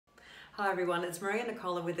Hi everyone, it's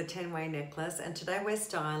Nicola with the 10-way necklace, and today we're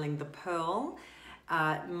styling the pearl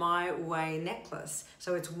My Way necklace.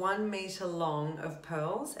 So it's 1 meter long of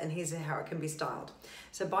pearls, and here's how it can be styled.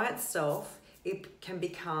 So by itself, it can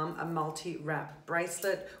become a multi-wrap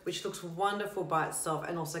bracelet, which looks wonderful by itself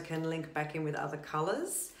and also can link back in with other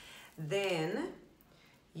colors. Then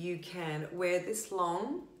you can wear this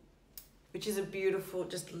long, which is a beautiful,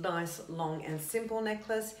 just nice, long and simple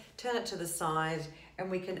necklace. Turn it to the side and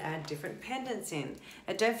we can add different pendants in.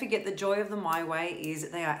 And don't forget, the joy of the My Way is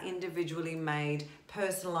they are individually made,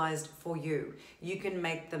 personalized for you. You can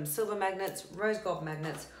make them silver magnets, rose gold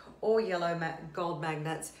magnets, or yellow gold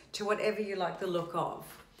magnets to whatever you like the look of.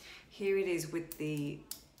 Here it is with the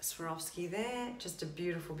Swarovski there, just a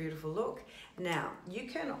beautiful, beautiful look. Now, you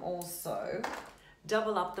can also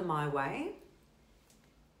double up the My Way.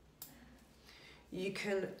 You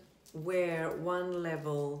can wear one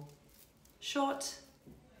level short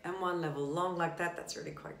and one level long like that. That's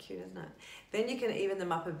really quite cute, isn't it? Then you can even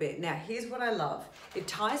them up a bit. Now, here's what I love. It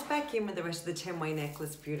ties back in with the rest of the 10-way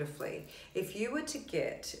necklace beautifully. If you were to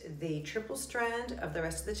get the triple strand of the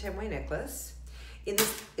rest of the 10-way necklace in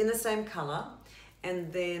the same color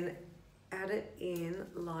and then add it in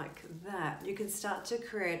like that, you can start to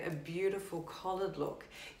create a beautiful collared look.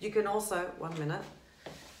 You can also, one minute,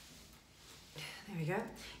 there we go.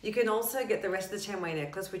 You can also get the rest of the 10-way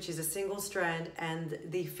necklace, which is a single strand and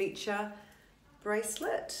the feature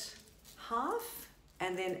bracelet, half,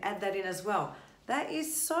 and then add that in as well. That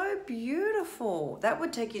is so beautiful. That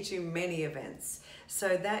would take you to many events.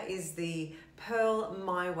 So that is the Pearl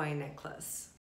My Way necklace.